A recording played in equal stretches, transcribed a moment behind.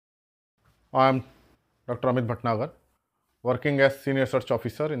I am Dr. Amit Bhatnagar, working as Senior Research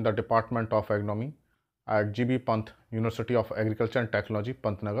Officer in the Department of Agronomy at GB Pant University of Agriculture and Technology,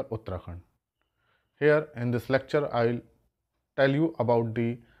 Pantnagar, Uttarakhand. Here in this lecture, I will tell you about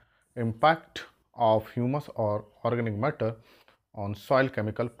the impact of humus or organic matter on soil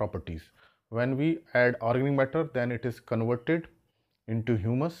chemical properties. When we add organic matter, then it is converted into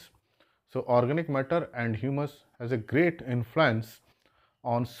humus. So organic matter and humus has a great influence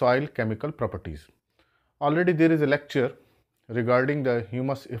on soil chemical properties. Already there is a lecture regarding the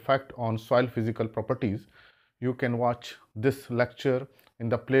humus effect on soil physical properties. You can watch this lecture in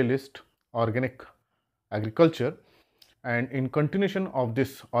the playlist Organic Agriculture. And in continuation of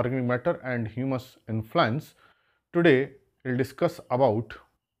this organic matter and humus influence, today we'll discuss about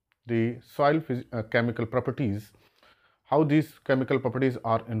the soil chemical properties, how these chemical properties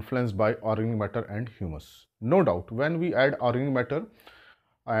are influenced by organic matter and humus. No doubt, when we add organic matter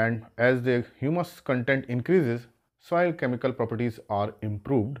and as the humus content increases, soil chemical properties are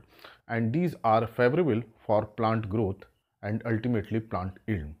improved, and these are favorable for plant growth and ultimately plant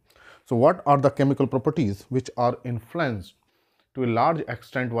yield. So what are the chemical properties which are influenced to a large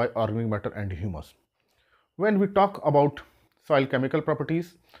extent by organic matter and humus? When we talk about soil chemical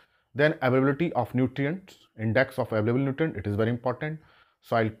properties, then availability of nutrients, index of available nutrient, it is very important.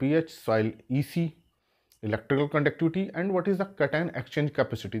 Soil pH, soil EC, electrical conductivity, and what is the cation exchange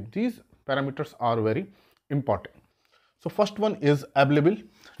capacity. These parameters are very important. So first one is available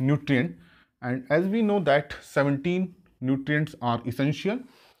nutrient, and as we know that 17 nutrients are essential,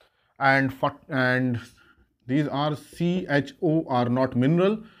 and these are CHO are not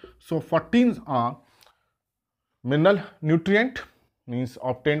mineral, so 14 are mineral nutrient, means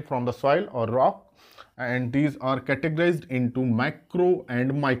obtained from the soil or rock, and these are categorized into macro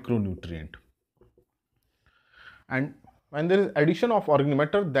and micronutrient. And when there is addition of organic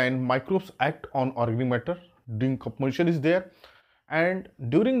matter, then microbes act on organic matter, decomposition is there, and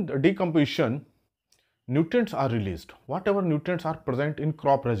during the decomposition nutrients are released, whatever nutrients are present in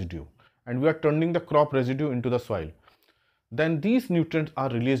crop residue, and we are turning the crop residue into the soil, then these nutrients are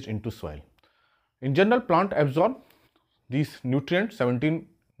released into soil. In general, plant absorb these nutrients, 17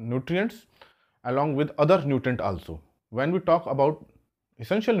 nutrients, along with other nutrient also. When we talk about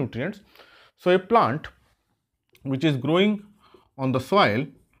essential nutrients, so a plant which is growing on the soil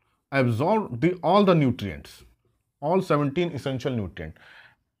absorb all the nutrients, all 17 essential nutrients.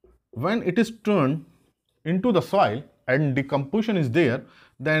 When it is turned into the soil and decomposition is there,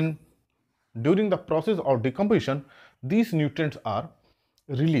 then during the process of decomposition, these nutrients are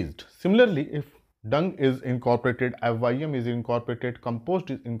released. Similarly, if dung is incorporated, FYM is incorporated, compost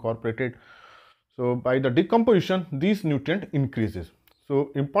is incorporated, so by the decomposition, these nutrient increases.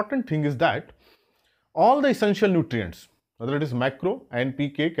 So important thing is that all the essential nutrients, whether it is macro,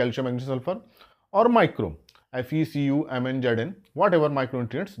 NPK, calcium, magnesium, sulfur, or micro, Fe, Cu, Mn, Zn, whatever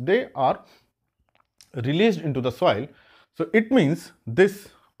micronutrients, they are released into the soil. So it means this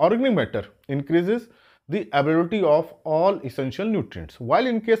organic matter increases the availability of all essential nutrients, while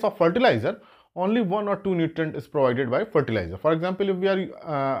in case of fertilizer, only 1 or 2 nutrient is provided by fertilizer. For example, if we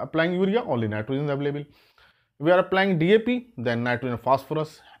are applying urea, only nitrogen is available. If we are applying DAP, then nitrogen,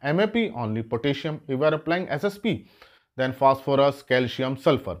 phosphorus, MAP, only potassium. If we are applying SSP, then phosphorus, calcium,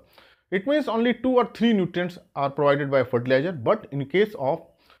 sulfur. It means only 2 or 3 nutrients are provided by fertilizer, but in case of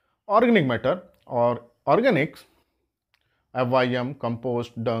organic matter or organics, FYM,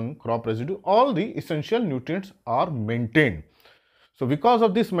 compost, dung, crop residue, all the essential nutrients are maintained. So because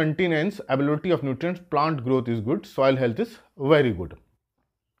of this maintenance, availability of nutrients, plant growth is good, soil health is very good,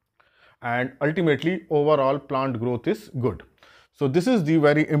 and ultimately overall plant growth is good. So this is the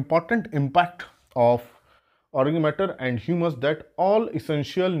very important impact of organic matter and humus, that all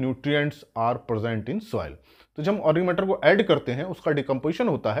essential nutrients are present in soil. तो जब हम organic matter को add करते हैं, उसका decomposition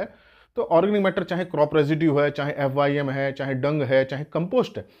होता है, तो ऑर्गेनिक मैटर चाहे क्रॉप रेजिड्यू है, चाहे FYM है, चाहे डंग है, चाहे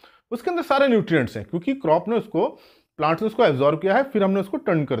कंपोस्ट है, उसके अंदर सारे न्यूट्रिएंट्स हैं, क्योंकि क्रॉप ने उसको, प्लांट ने उसको एब्जॉर्ब किया है, फिर हमने उसको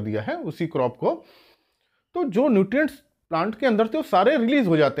टर्न कर दिया है उसी क्रॉप को, तो जो न्यूट्रिएंट्स प्लांट के अंदर थे वो सारे रिलीज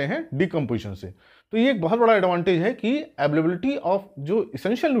हो जाते हैं डिकम्पोजिशन से. तो ये एक बहुत बड़ा एडवांटेज है कि अवेलेबिलिटी ऑफ जो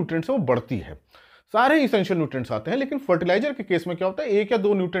इसेंशियल न्यूट्रिएंट्स है वो बढ़ती है. सारे इसेंशियल न्यूट्रिएंट्स आते हैं, लेकिन फर्टिलाइजर के केस में क्या होता है, 1 या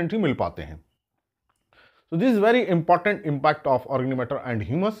 2 न्यूट्रिएंट ही मिल पाते हैं. So this is very important impact of organic matter and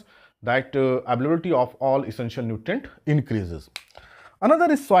humus, that availability of all essential nutrient increases.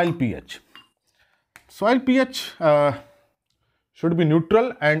 Another is soil pH. Soil pH should be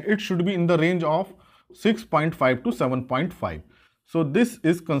neutral, and it should be in the range of 6.5 to 7.5. So this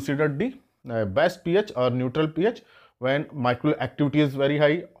is considered the best pH or neutral pH when microbial activity is very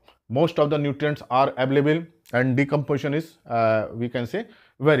high, most of the nutrients are available, and decomposition is we can say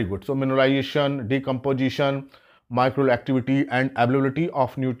Very good. So mineralization, decomposition, microbial activity and availability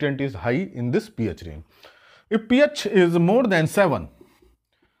of nutrient is high in this pH range. If pH is more than 7,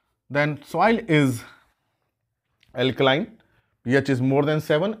 then soil is alkaline. pH is more than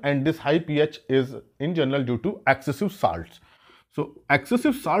 7 and this high pH is in general due to excessive salts. So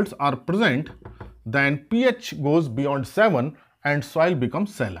excessive salts are present, then pH goes beyond 7 and soil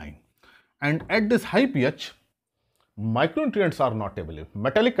becomes saline. And at this high pH, micronutrients are not available,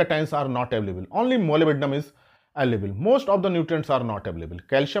 metallic cations are not available, only molybdenum is available. Most of the nutrients are not available.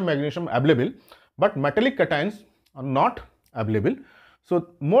 Calcium, magnesium available, but metallic cations are not available. So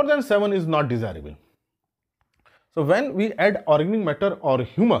more than 7 is not desirable. So when we add organic matter or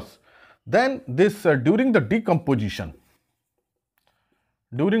humus, then this during decomposition,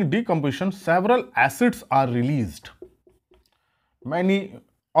 several acids are released. Many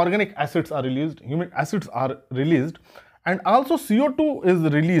organic acids are released, humic acids are released, and also CO2 is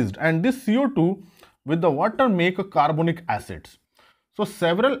released, and this CO2 with the water make carbonic acids. So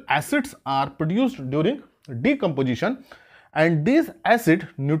several acids are produced during decomposition, and these acids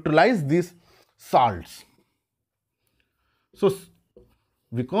neutralize these salts. So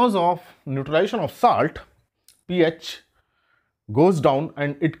because of neutralization of salt, pH goes down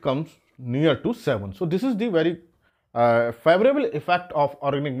and it comes near to 7. So this is the very favorable effect of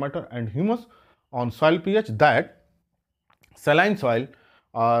organic matter and humus on soil pH, that saline soil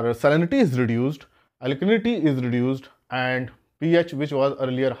or salinity is reduced, alkalinity is reduced, and pH which was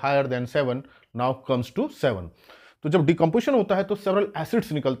earlier higher than 7 now comes to 7. तो जब decomposition होता है तो several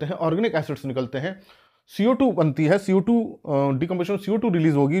acids निकलते हैं, organic acids निकलते हैं, CO2 बनती है, CO2 डिकम्पोजिशन CO2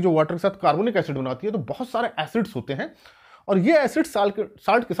 रिलीज होगी जो वाटर के साथ कार्बोनिक एसिड बनाती है, तो बहुत सारे एसिड्स होते हैं और ये एसिड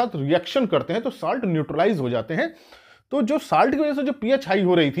साल्ट के साथ रिएक्शन करते हैं तो साल्ट न्यूट्रलाइज हो जाते हैं। तो जो साल्ट की वजह से जो पीएच हाई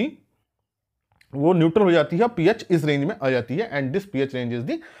हो रही थी वो न्यूट्रल हो जाती है, पीएच इस रेंज में आ जाती है, and this pH range is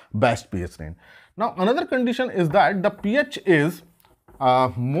the best pH range. Now another condition is that the pH is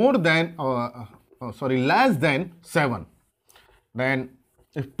less than 7. Then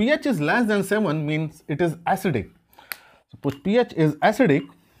if pH is less than 7 means it is acidic. Suppose pH is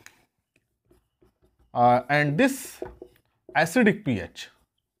acidic and this acidic pH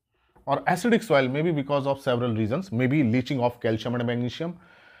or acidic soil may be because of several reasons, maybe leaching of calcium and magnesium,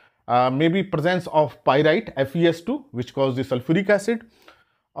 maybe presence of pyrite FeS2 which causes the sulfuric acid,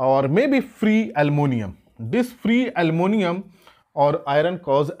 or maybe free aluminum. This free aluminum or iron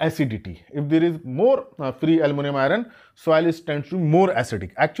cause acidity. If there is more free aluminum iron, soil is tends to be more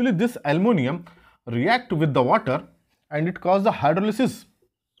acidic. Actually this aluminum react with the water and it causes the hydrolysis,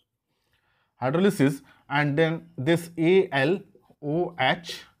 and then this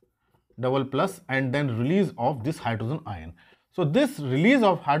AlOH double plus and then release of this hydrogen ion. So this release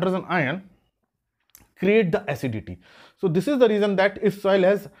of hydrogen ion create the acidity. So this is the reason that if soil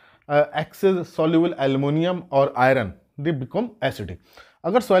has excess soluble aluminum or iron, they become acidic.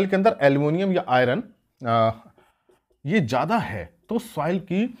 अगर soil के अंदर aluminium या iron ये ज़्यादा है तो soil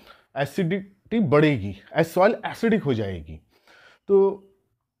की acidity बढ़ेगी, सॉइल एसिडिक हो जाएगी। तो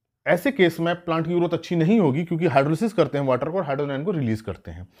ऐसे केस में प्लांट की ग्रोथ अच्छी नहीं होगी क्योंकि हाइड्रोलिसिस करते हैं वाटर को और हाइड्रोजन आयन को रिलीज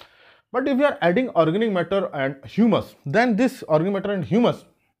करते हैं। But if you are adding organic matter and humus, then this organic matter and humus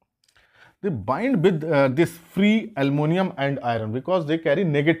they bind with this free aluminum and iron because they carry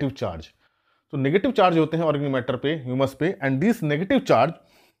negative charge. तो negative charge होते हैं organic matter पे, humus पे, and this negative charge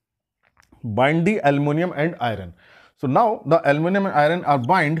bind the aluminum and iron. So now the aluminum and iron are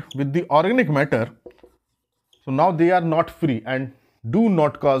bind with the organic matter. So now they are not free and do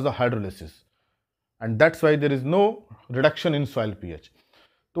not cause the hydrolysis, and that's why there is no reduction in soil pH.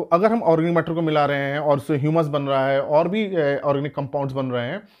 तो अगर हम organic matter को मिला रहे हैं और उससे humus बन रहा है और भी ऑर्गेनिक कंपाउंड्स बन रहे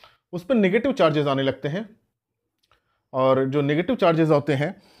हैं, उस पर नेगेटिव चार्जेस आने लगते हैं, और जो नेगेटिव चार्जेस होते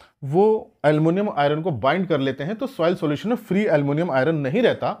हैं वो एल्युमिनियम आयरन को बाइंड कर लेते हैं, तो सॉइल सॉल्यूशन में फ्री एल्युमिनियम आयरन नहीं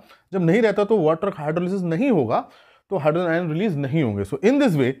रहता। जब नहीं रहता तो वाटर हाइड्रोलिसिस नहीं होगा, तो हाइड्रोजन आयन रिलीज नहीं होंगे। सो in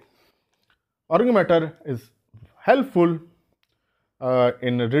this way organic matter is helpful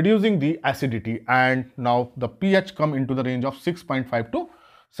in reducing the acidity, and now the pH come into the range of 6.5 to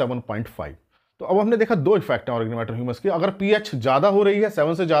 7.5. तो अब हमने देखा दो इफेक्ट है ऑर्गेनिक मैटर ह्यूमस के। अगर pH ज़्यादा हो रही है,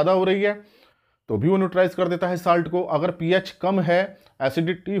 7 से ज़्यादा हो रही है, तो भी वो न्यूट्रलाइज कर देता है साल्ट को। अगर pH कम है,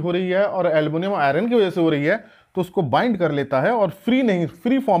 एसिडिटी हो रही है और एल्युमिनियम आयरन की वजह से हो रही है, तो उसको बाइंड कर लेता है और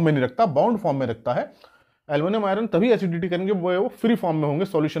फ्री फॉर्म में नहीं रखता, बाउंड फॉर्म में रखता है। एल्युमिनियम आयरन तभी एसिडिटी करेंगे वो फ्री फॉर्म में होंगे,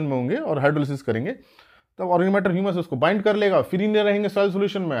 सॉल्यूशन में होंगे और हाइड्रोलिसिस करेंगे। तब ऑर्गेनिक मैटर ह्यूमस उसको बाइंड कर लेगा, फ्री नहीं रहेंगे सॉइल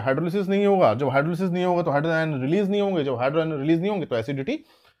सॉल्यूशन में, हाइड्रोलिसिस नहीं होगा। जब हाइड्रोलिसिस नहीं होगा तो हाइड्रोजन आयन रिलीज नहीं होंगे, जब हाइड्रोजन रिलीज नहीं होंगे तो एसिडिटी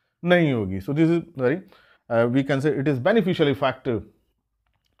नहीं होगी। So this is very we can say it is beneficial effect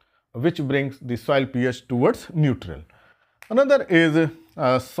which brings the soil pH towards neutral. Another is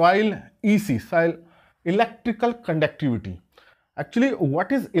soil EC, soil electrical conductivity. Actually,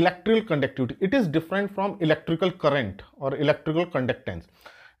 what is electrical conductivity? It is different from electrical current or electrical conductance.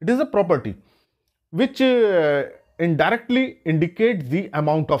 It is a property which indirectly indicates the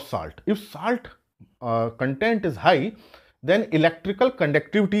amount of salt. If salt content is high, then electrical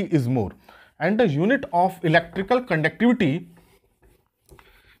conductivity is more, and the unit of electrical conductivity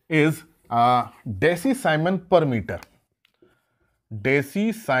is decisimon per meter.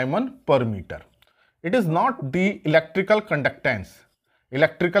 Decisimon per meter. It is not the electrical conductance,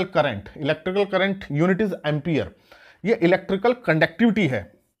 electrical current. Electrical current unit is ampere. ये electrical conductivity है,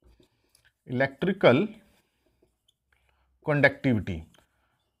 electrical conductivity,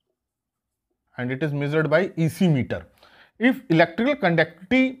 and it is measured by EC meter. If electrical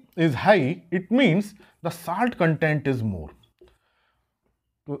conductivity is high, it means the salt content is more.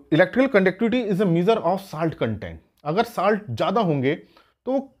 तो electrical conductivity is a measure of salt content. अगर salt ज़्यादा होंगे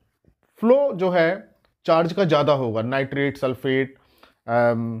तो flow जो है charge का ज़्यादा होगा. नाइट्रेट, सल्फेट,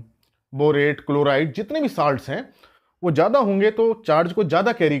 बोरेट, क्लोराइड, जितने भी साल्ट्स हैं वो ज़्यादा होंगे तो चार्ज को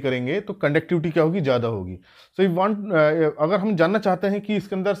ज़्यादा कैरी करेंगे, तो कंडक्टिविटी क्या होगी? ज़्यादा होगी. सो अगर हम जानना चाहते हैं कि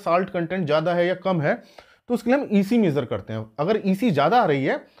इसके अंदर साल्ट कंटेंट ज़्यादा है या कम है, तो उसके लिए हम ईसी मेजर करते हैं. अगर ईसी ज़्यादा आ रही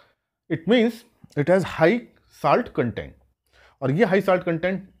है, it means it has high salt content, और ये high salt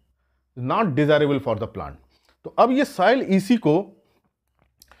content not desirable for the plant. तो अब ये सॉइल ईसी को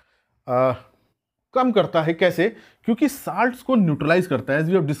कम करता है. कैसे? क्योंकि साल्ट्स को न्यूट्रलाइज करता है. As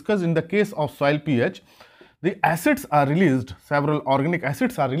we have discussed in the case of soil pH, the acids are released, several organic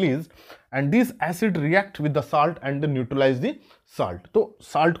acids are released, and these acid react with the salt and then neutralize the salt. तो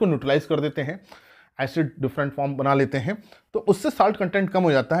salt को neutralize कर देते हैं, acid different form बना लेते हैं, तो उससे salt content कम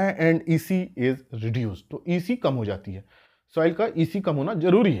हो जाता है and EC is reduced. तो EC कम हो जाती है. Soil का EC कम होना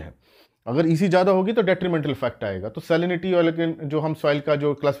जरूरी है. अगर EC ज़्यादा होगी तो detrimental effect आएगा. तो salinity और लेकिन जो हम soil का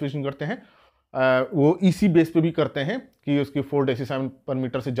जो classification करते हैं वो EC बेस पे भी करते हैं कि उसकी 4 डेसीसाइमन पर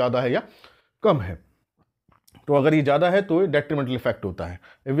मीटर से ज़्यादा है या कम है. तो अगर ये ज़्यादा है तो डेट्रीमेंटल इफेक्ट होता है.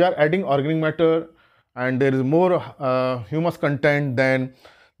 If we are adding organic matter and there is more humus content, then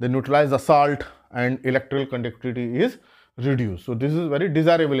they neutralise the salt and electrical conductivity is reduce. So this is very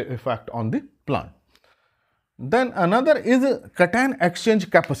desirable effect on the plant. Then another is cation exchange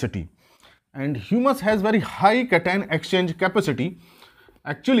capacity, and humus has very high cation exchange capacity.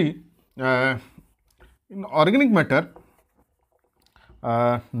 Actually, in organic matter,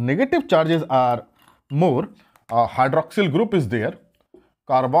 negative charges are more. Hydroxyl group is there,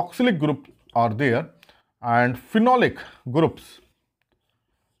 carboxylic group are there, and phenolic group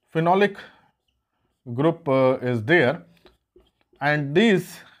is there, and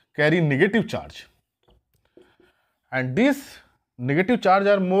these carry negative charge, and these negative charge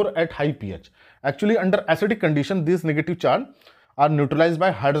are more at high pH. Actually, under acidic condition, these negative charge are neutralized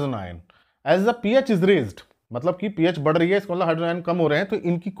by hydrogen ion. As the pH is raised, मतलब कि pH बढ़ रही है, इसका मतलब hydrogen ion कम हो रहे हैं, तो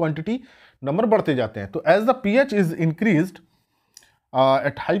इनकी क्वांटिटी नंबर बढ़ते जाते हैं. तो as the pH is increased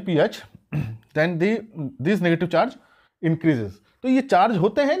at high pH, then this negative charge increases. तो ये चार्ज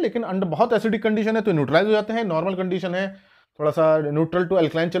होते हैं, लेकिन अंडर बहुत एसिडिक कंडीशन है तो न्यूट्रलाइज हो जाते हैं. नॉर्मल कंडीशन है, थोड़ा सा न्यूट्रल टू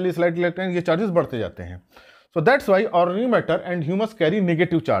अल्कलाइन चल रही, स्लाइटली अल्कलाइन, ये चार्जेस बढ़ते जाते हैं. So that's why organic matter and humus carry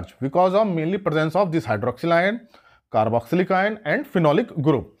negative charge because of mainly presence of this hydroxyl ion, carboxylic ion and phenolic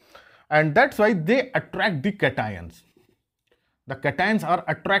group. And that's why they attract the cations. The cations are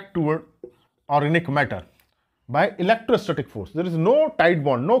attracted toward organic matter by electrostatic force. There is no tight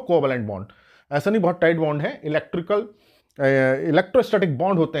bond, no covalent bond. ऐसा नहीं बहुत tight bond है. Electrostatic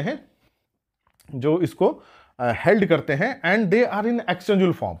bond होते हैं जो इसको held करते हैं, and they are in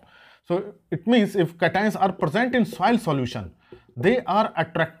exchangeable form. So it means if cations are present in soil solution, they are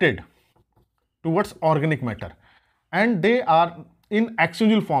attracted towards organic matter, and they are in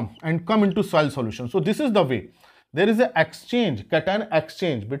exchangeable form and come into soil solution. So this is the way there is a exchange, cation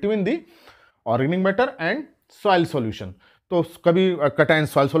exchange between the organic matter and soil solution. तो कभी cation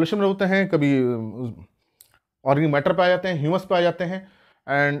soil solution में होते हैं, कभी organic matter पे आ जाते हैं, humus पे आ जाते हैं,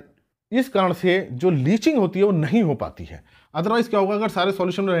 and इस कारण से जो लीचिंग होती है वो नहीं हो पाती है. अदरवाइज क्या होगा, अगर सारे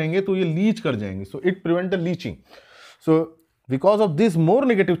सॉल्यूशन में रहेंगे तो ये लीच कर जाएंगे. So it prevent the leaching. So because of this more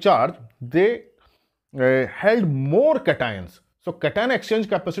negative charge they held more cations. So cation exchange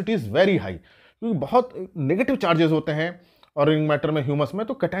capacity is very high, क्योंकि बहुत नेगेटिव चार्जेस होते हैं ऑर्गेनिक मैटर में, ह्यूमस में,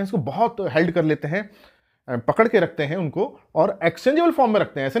 तो cations को बहुत हेल्ड कर लेते हैं, पकड़ के रखते हैं उनको, और एक्सचेंजेबल फॉर्म में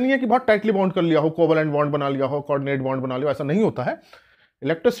रखते हैं. ऐसा नहीं है कि बहुत टाइटली बॉन्ड कर लिया हो, कोवलेंट बॉन्ड बना लिया हो, कोऑर्डिनेट बॉन्ड बना लिया हो, ऐसा नहीं होता है.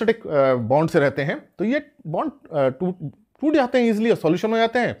 इलेक्ट्रोस्टैटिक बॉन्ड से रहते हैं, तो ये बॉन्ड टूट जाते हैं इजिली, सॉल्यूशन हो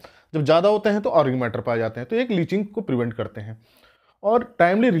जाते हैं. जब ज़्यादा होते हैं तो ऑर्गेनिक मैटर पर आ जाते हैं, तो एक लीचिंग को प्रिवेंट करते हैं और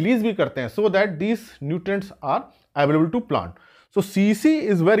टाइमली रिलीज भी करते हैं, so that these nutrients are available to plant. So CC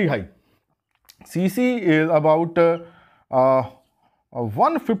is very high. CC is about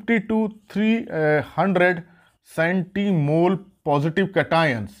 150 to 300 centimole positive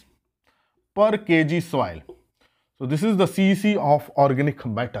cations per kg soil. So this is the CC of organic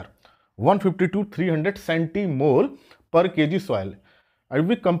matter, 150 to 300 centimole per kg soil. If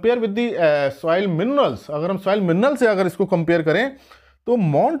we compare with the soil minerals, अगर हम soil mineral से अगर इसको compare करें तो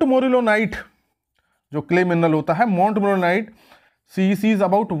Mount Morillonite जो clay mineral होता है, Mount Morillonite CC is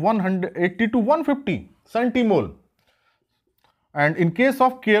about 180 to 150 centimole, and in case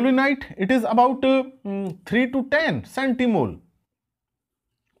of kaolinite it is about 3 to 10 centimole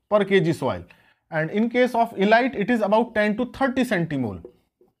per kg soil, and in case of illite it is about 10 to 30 centimole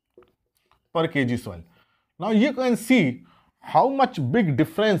per kg soil. Now you can see how much big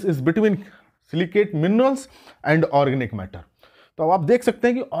difference is between silicate minerals and organic matter. तो अब आप देख सकते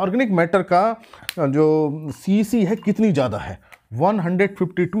हैं कि organic matter का जो CC है कितनी ज़्यादा है,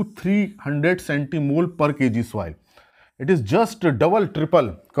 150 to 300 centimole per kg soil. It is just double, triple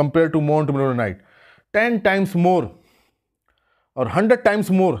compared to Mount Morillonite, 10 times more or 100 times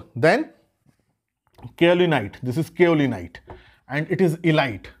more than kaolinite. This is kaolinite and it is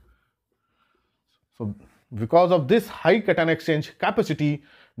illite. So because of this high cation exchange capacity,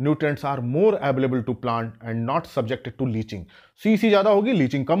 nutrients are more available to plant and not subjected to leaching. CC ज़्यादा होगी,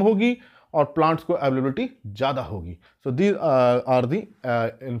 leaching कम होगी और plants को availability ज़्यादा होगी. So these are the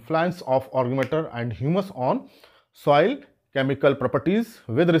influence of organic matter and humus on soil chemical properties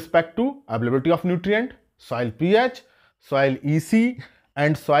with respect to availability of nutrient, soil pH, soil EC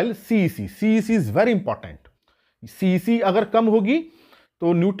and soil CEC. CEC is very important. CEC अगर कम होगी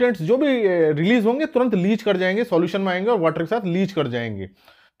तो nutrients जो भी release होंगे तुरंत Leach कर जाएंगे, solution में आएंगे और वाटर के साथ लीच कर जाएंगे.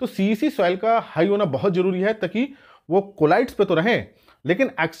 तो CEC सॉइल का हाई होना बहुत जरूरी है ताकि वो कोलाइट्स पे तो रहें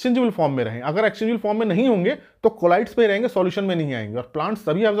लेकिन एक्सचेंजेबल फॉर्म में रहें. अगर एक्सचेंजेबल फॉर्म में नहीं होंगे तो कोलाइट्स पे रहेंगे, सॉल्यूशन में नहीं आएंगे. और प्लांट्स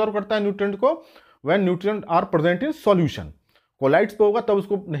तभी ऑब्जर्व करता है न्यूट्रिएंट को when nutrient are present in solution. कोलाइट्स पे होगा तब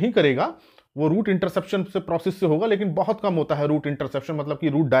उसको नहीं करेगा, वो रूट इंटरसेप्शन से प्रोसेस से होगा, लेकिन बहुत कम होता है रूट इंटरसेप्शन, मतलब कि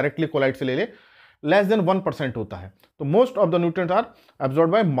रूट डायरेक्टली कोलाइट से ले ले, less than 1% होता है. तो most of the nutrients are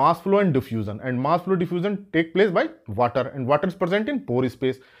absorbed by mass flow and diffusion, and mass flow diffusion take place by water, and water is present in pore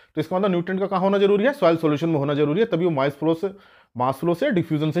space. तो इसका मतलब न्यूट्रिएंट का कहाँ होना जरूरी है, सॉइल सॉल्यूशन में होना जरूरी है, तभी वो मास फ्लो से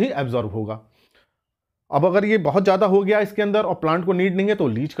डिफ्यूजन से ही एब्जॉर्ब होगा. अब अगर ये बहुत ज्यादा हो गया इसके अंदर और प्लांट को नीड नहीं है तो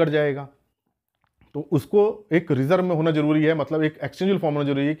लीच कर जाएगा. तो उसको एक रिजर्व में होना जरूरी है, मतलब एक एक्सचेंजेबल फॉर्म होना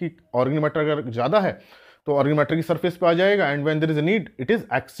जरूरी है कि ऑर्गेनिक मैटर अगर ज्यादा है तो ऑर्गेनिक मैटर की सरफेस पे आ जाएगा, and when there is a need it is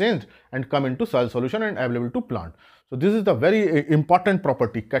exchanged and come into soil solution and available to plant. So this is the very important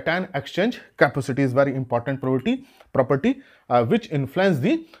property. cation exchange capacity is very important property which influence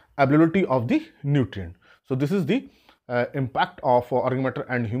the availability of the nutrient. So this is the impact of organic matter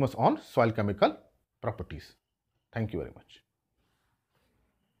and humus on soil chemical properties. Thank you very much.